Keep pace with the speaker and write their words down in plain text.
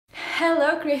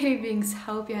Hello creative beings,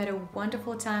 hope you had a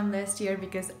wonderful time last year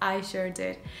because I sure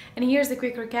did. And here's a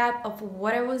quick recap of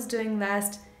what I was doing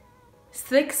last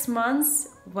 6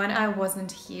 months when I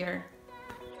wasn't here.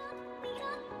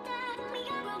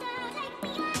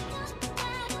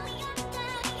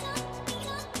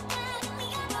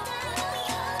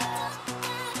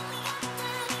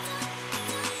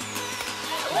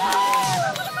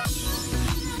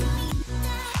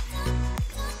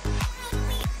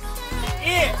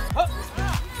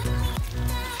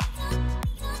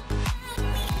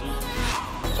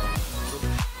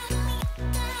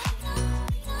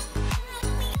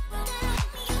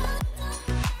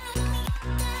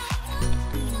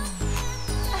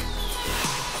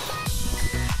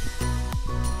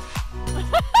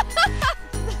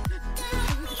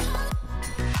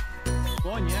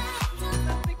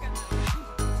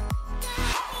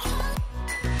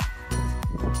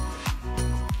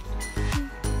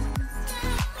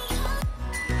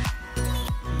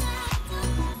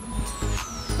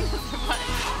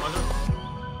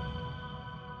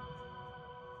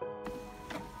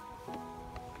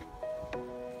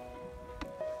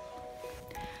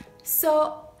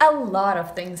 So a lot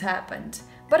of things happened,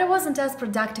 but I wasn't as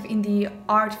productive in the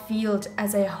art field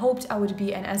as I hoped I would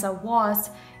be and as I was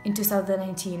in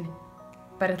 2019.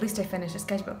 But at least I finished a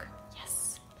sketchbook.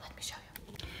 Yes, let me show you.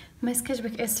 My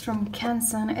sketchbook is from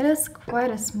Canson. It is quite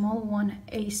a small one,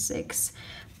 A6,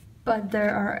 but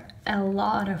there are a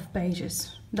lot of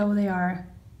pages, though they are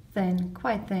thin,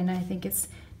 quite thin. I think it's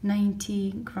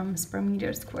 90 grams per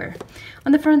meter square.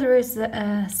 On the front there is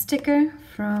a sticker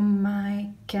from my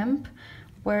camp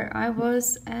where I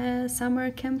was a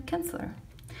summer camp counselor.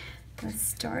 Let's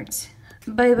start.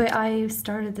 By the way, I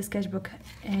started the sketchbook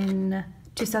in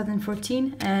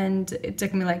 2014 and it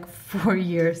took me like 4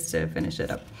 years to finish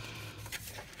it up.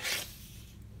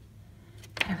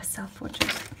 I have a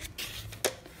self-portrait.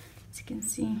 As you can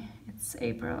see, it's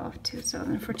April of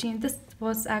 2014. This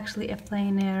was actually a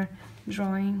plein air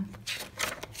drawing.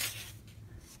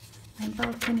 My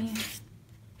balcony.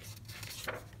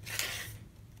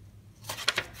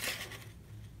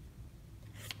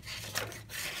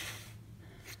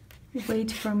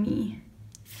 Wait for me,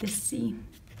 the sea.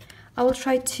 I will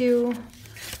try to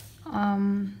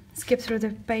skip through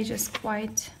the pages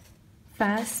quite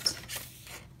fast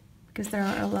because there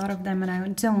are a lot of them and I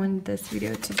don't want this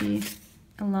video to be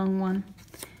a long one.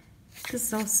 This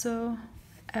is also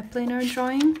a plein air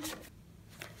drawing.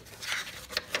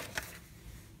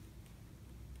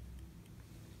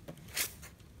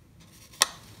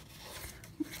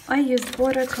 I used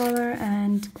watercolor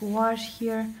and gouache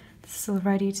here. This is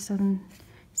already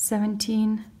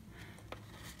 2017.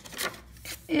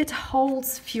 It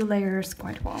holds few layers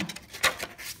quite well.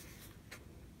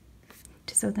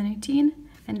 2018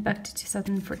 and back to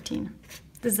 2014.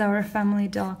 This is our family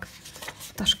dog,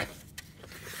 Toshka.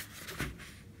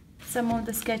 Some of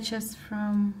the sketches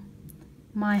from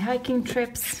my hiking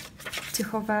trips to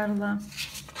Hoverla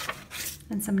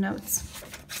and some notes.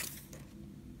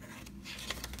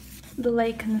 The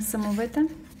lake in Samovita.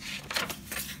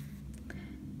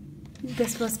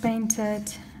 This was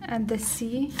painted at the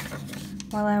sea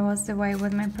while I was away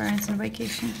with my parents on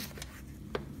vacation.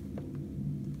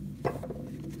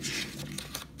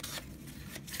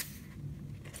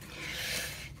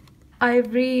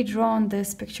 I've redrawn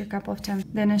this picture a couple of times.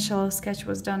 The initial sketch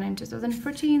was done in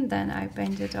 2014, then I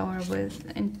painted over with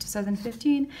in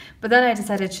 2015, but then I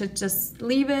decided to just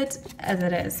leave it as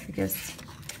it is because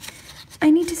I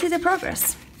need to see the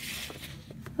progress.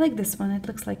 I like this one, it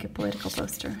looks like a political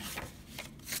poster.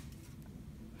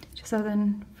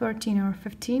 2014 or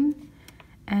 15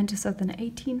 and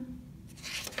 2018.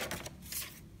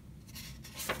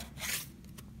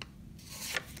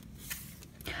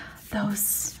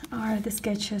 Those are the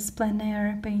sketches, plein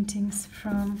air paintings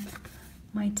from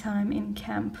my time in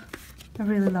camp. I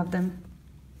really love them,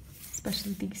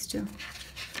 especially these two.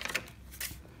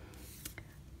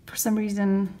 For some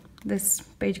reason, this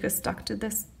page got stuck to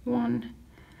this one.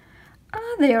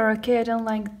 They are okay, I don't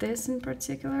like this in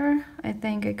particular. I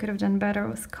think I could have done better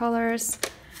with colors,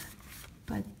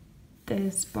 but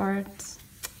this part,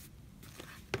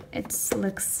 it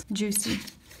looks juicy.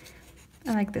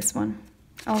 I like this one.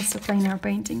 Also plein air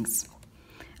paintings.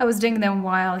 I was doing them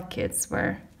while kids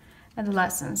were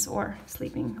adolescents or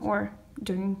sleeping or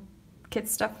doing kid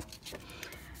stuff.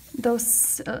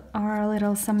 Those are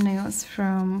little thumbnails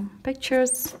from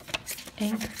pictures,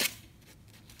 ink.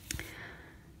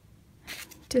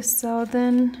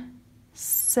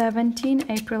 2017,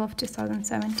 April of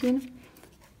 2017.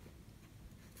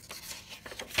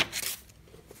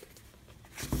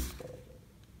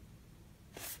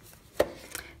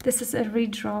 This is a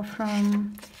redraw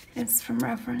from, it's from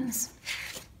reference.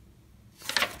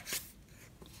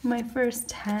 My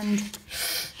first hand.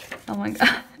 Oh my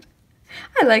god.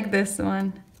 I like this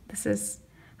one. This is,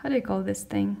 how do you call this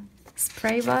thing?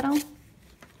 Spray bottle.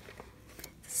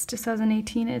 This is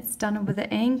 2018. It's done with the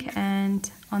ink,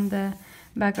 and on the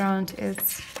background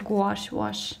it's gouache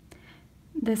wash.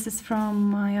 This is from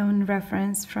my own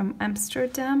reference from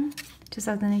Amsterdam,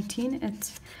 2018.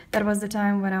 That was the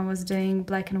time when I was doing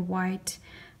black and white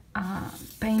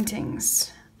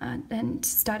paintings and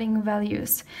studying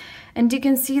values. And you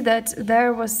can see that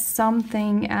there was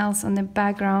something else on the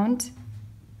background,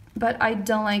 but I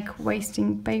don't like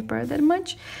wasting paper that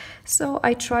much, so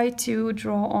I try to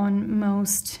draw on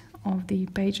most of the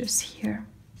pages here.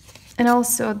 And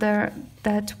also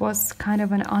that was kind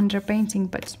of an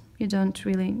underpainting, but you don't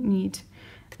really need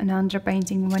an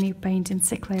underpainting when you paint in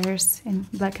 6 layers in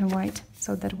black and white,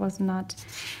 so that was not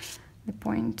the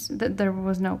point. There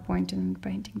was no point in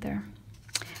painting there.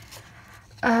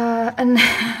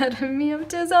 Anatomy of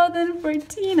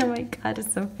 2014. Oh my god,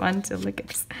 it's so fun to look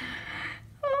at.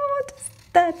 Oh, what is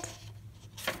that?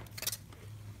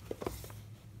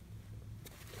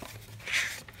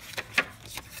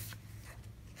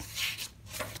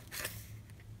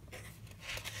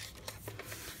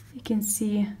 You can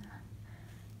see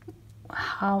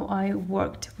how I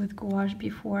worked with gouache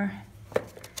before.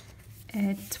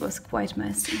 It was quite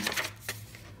messy.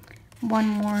 One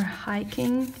more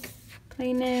hiking,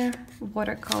 plein air,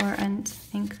 watercolor and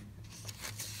ink.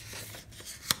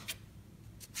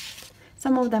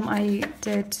 Some of them I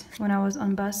did when I was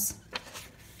on bus,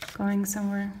 going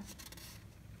somewhere.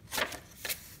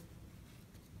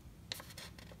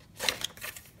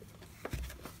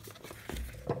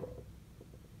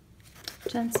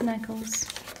 Canson Sketchbook.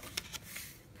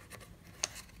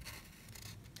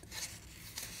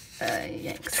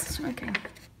 Yikes, okay.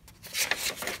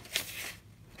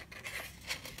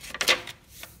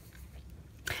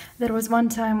 There was one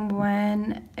time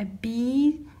when a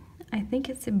bee, I think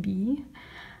it's a bee,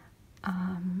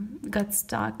 got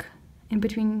stuck in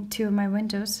between 2 of my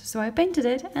windows, so I painted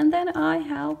it and then I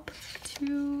helped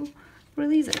to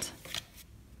release it.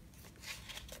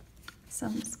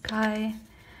 Some sky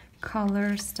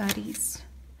color studies.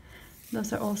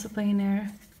 Those are also plein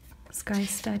air sky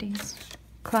studies,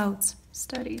 clouds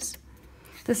studies.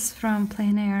 This is from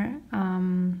plein air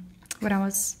when I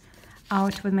was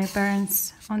out with my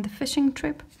parents on the fishing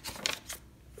trip.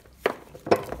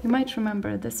 You might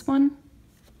remember this one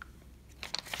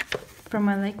from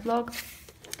my lake vlog.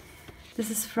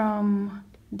 This is from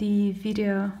the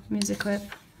video music clip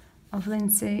of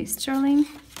Lindsay Sterling.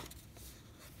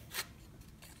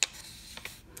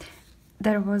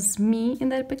 There was me in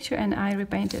that picture and I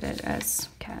repainted it as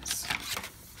Cass.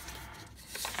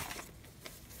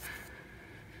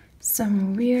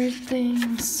 Some weird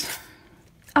things.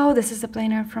 Oh, this is a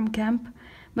plein air from camp,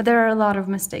 but there are a lot of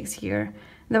mistakes here,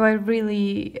 though I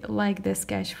really like this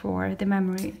sketch for the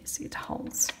memories it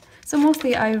holds. So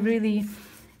mostly I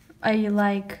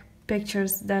like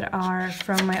pictures that are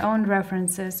from my own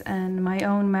references and my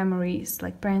own memories,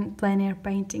 like plein air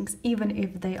paintings, even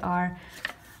if they are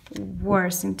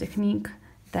worse in technique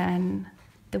than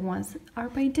the ones that are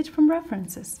painted from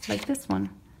references, like this one.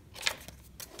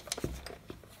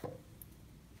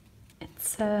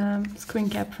 It's a screen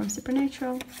cap from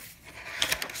Supernatural.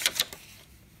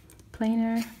 Plein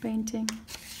air painting.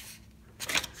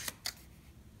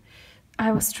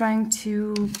 I was trying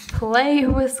to play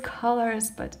with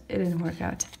colors, but it didn't work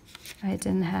out. I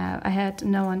had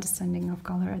no understanding of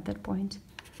color at that point.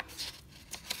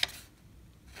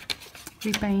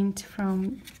 Repaint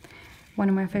from one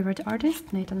of my favorite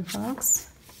artists, Nathan Fox.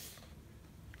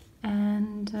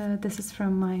 And this is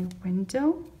from my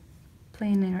window,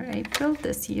 plein air April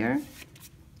this year.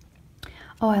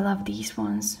 Oh, I love these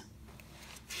ones.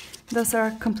 Those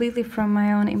are completely from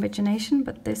my own imagination,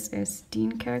 but this is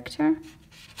Dean character.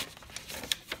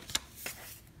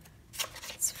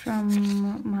 It's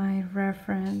from my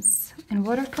reference in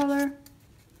watercolor.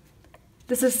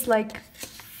 This is like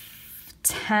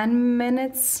 10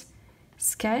 minutes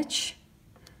sketch.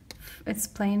 It's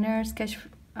plein air sketch,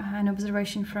 an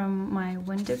observation from my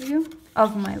window view,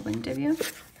 of my window view.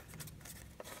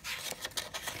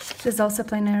 This is also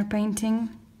plein air painting,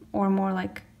 or more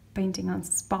like painting on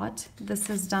spot. This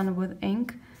is done with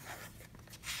ink.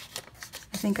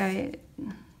 I think I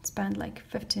spent like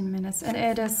 15 minutes, and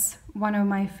it is one of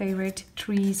my favorite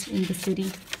trees in the city.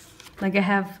 Like, I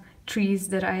have trees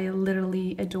that I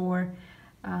literally adore,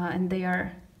 and they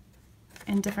are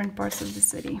in different parts of the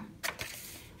city.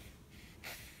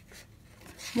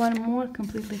 one more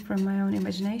completely from my own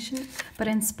imagination, but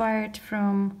inspired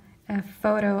from a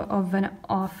photo of an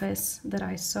office that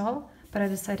I saw, but I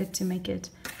decided to make it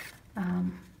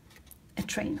a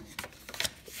train.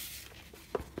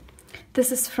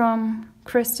 This is from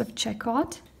Christoph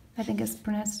Chekot. I think it's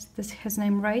pronounced his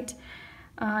name right.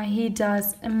 He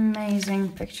does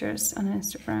amazing pictures on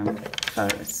Instagram,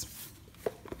 photos.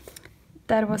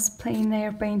 That was plein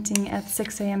air painting at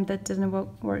 6 a.m. that didn't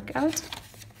work out.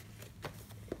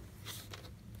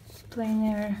 Plein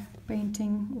air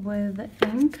painting with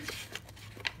ink.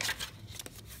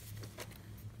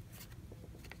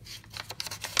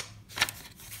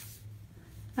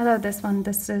 I love this one.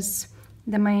 This is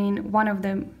the one of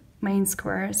the main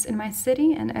squares in my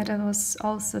city, and it was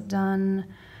also done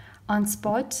on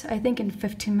spot, I think in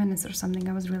 15 minutes or something.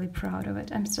 I was really proud of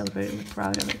it. I'm still really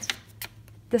proud of it.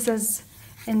 This is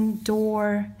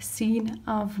indoor scene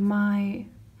of my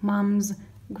mom's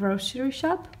grocery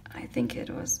shop. I think it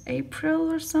was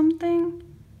April or something.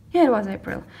 Yeah, it was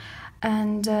April.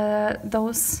 And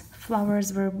those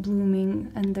flowers were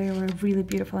blooming and they were really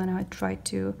beautiful, and I tried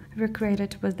to recreate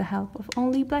it with the help of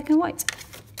only black and white.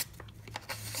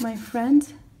 My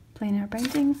friend, plein air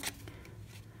painting.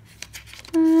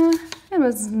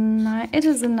 It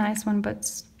is a nice one,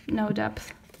 but no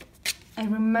depth. I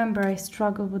remember I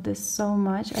struggled with this so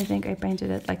much. I think I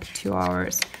painted it like 2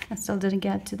 hours and still didn't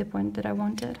get to the point that I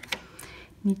wanted.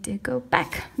 Need to go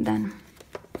back then.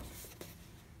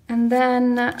 And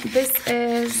then this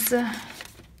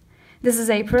is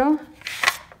April,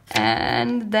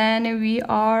 and then we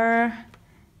are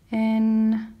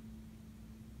in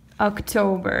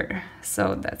October,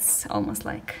 so that's almost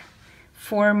like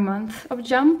 4 months of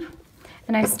jump,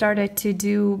 and I started to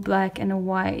do black and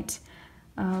white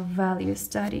value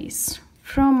studies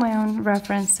from my own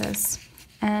references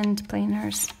and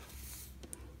planers,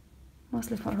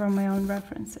 mostly from my own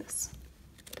references.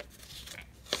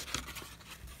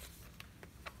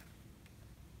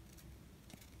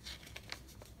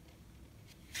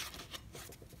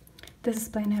 This is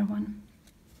plein air one.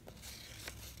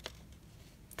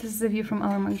 This is a view from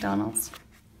our McDonald's.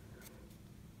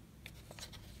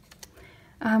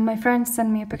 My friend sent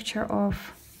me a picture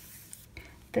of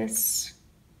this,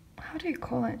 how do you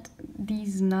call it?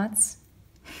 These nuts?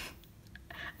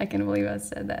 I can't believe I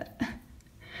said that.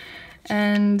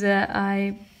 And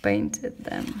I painted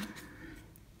them.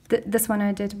 This one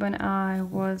I did when I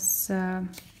was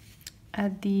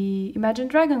at the Imagine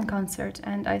Dragon concert,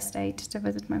 and I stayed to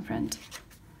visit my friend.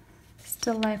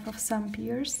 Still life of some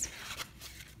peers.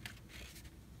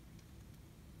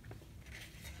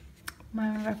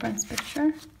 My reference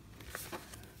picture.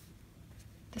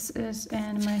 This is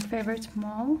in my favorite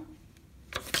mall.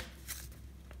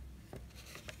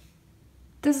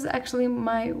 This is actually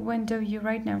my window view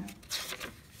right now.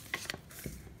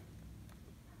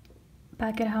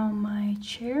 Back at home, my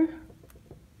chair.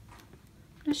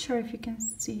 Not sure if you can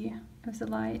see if the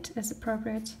light is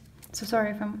appropriate. So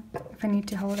sorry if I need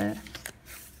to hold it.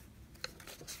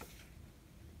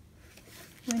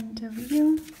 Window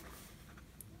view.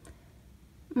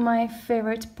 My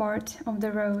favorite part of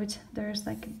the road. There's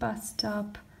like a bus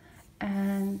stop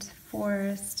and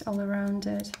forest all around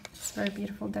it. It's very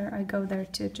beautiful there. I go there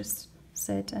to just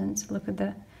sit and look at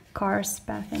the cars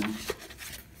passing.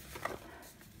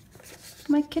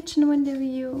 My kitchen window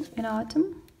view in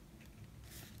autumn.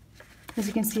 As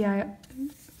you can see, I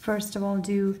first of all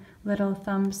do little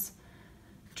thumbs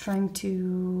trying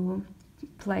to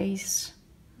place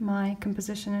my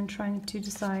composition and trying to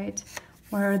decide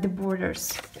where are the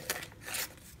borders.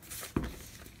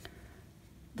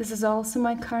 This is also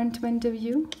my current window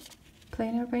view,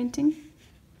 plein air painting.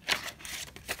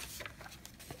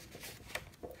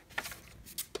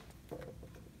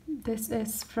 This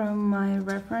is from my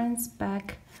reference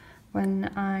back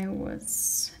when I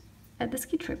was at the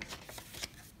ski trip.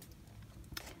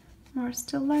 More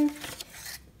still life.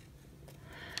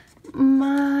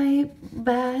 My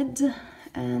bed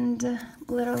and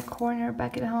little corner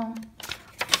back at home.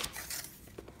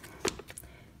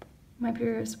 My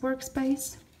previous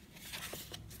workspace.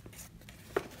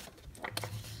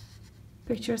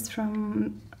 Pictures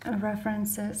from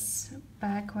references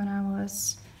back when I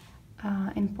was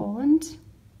in Poland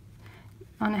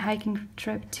on a hiking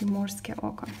trip to Morskie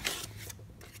Oko.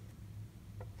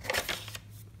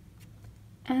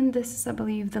 And this is, I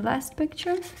believe, the last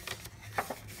picture.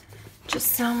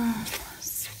 Just some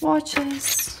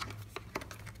swatches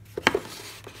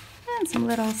and some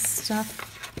little stuff.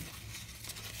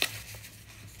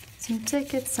 Some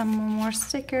tickets, some more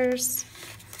stickers.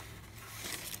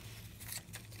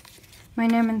 My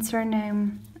name and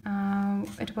surname,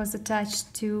 it was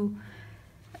attached to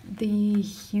the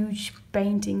huge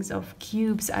paintings of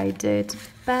cubes I did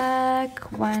back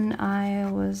when I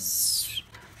was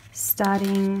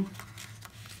studying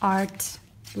art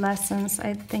lessons.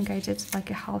 I think I did like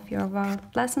a half year of art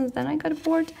lessons, then I got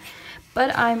bored.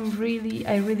 But I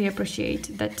really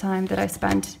appreciate that time that I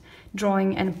spent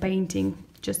drawing and painting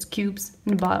just cubes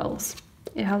and bottles.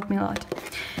 It helped me a lot.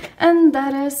 And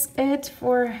that is it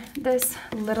for this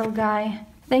little guy.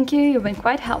 Thank you, you've been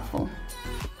quite helpful.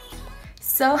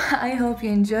 So I hope you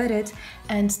enjoyed it,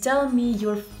 and tell me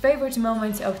your favorite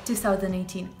moments of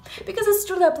 2018, because it's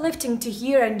truly uplifting to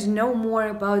hear and know more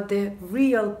about the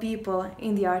real people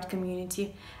in the art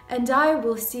community. And I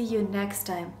will see you next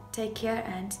time. Take care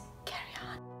and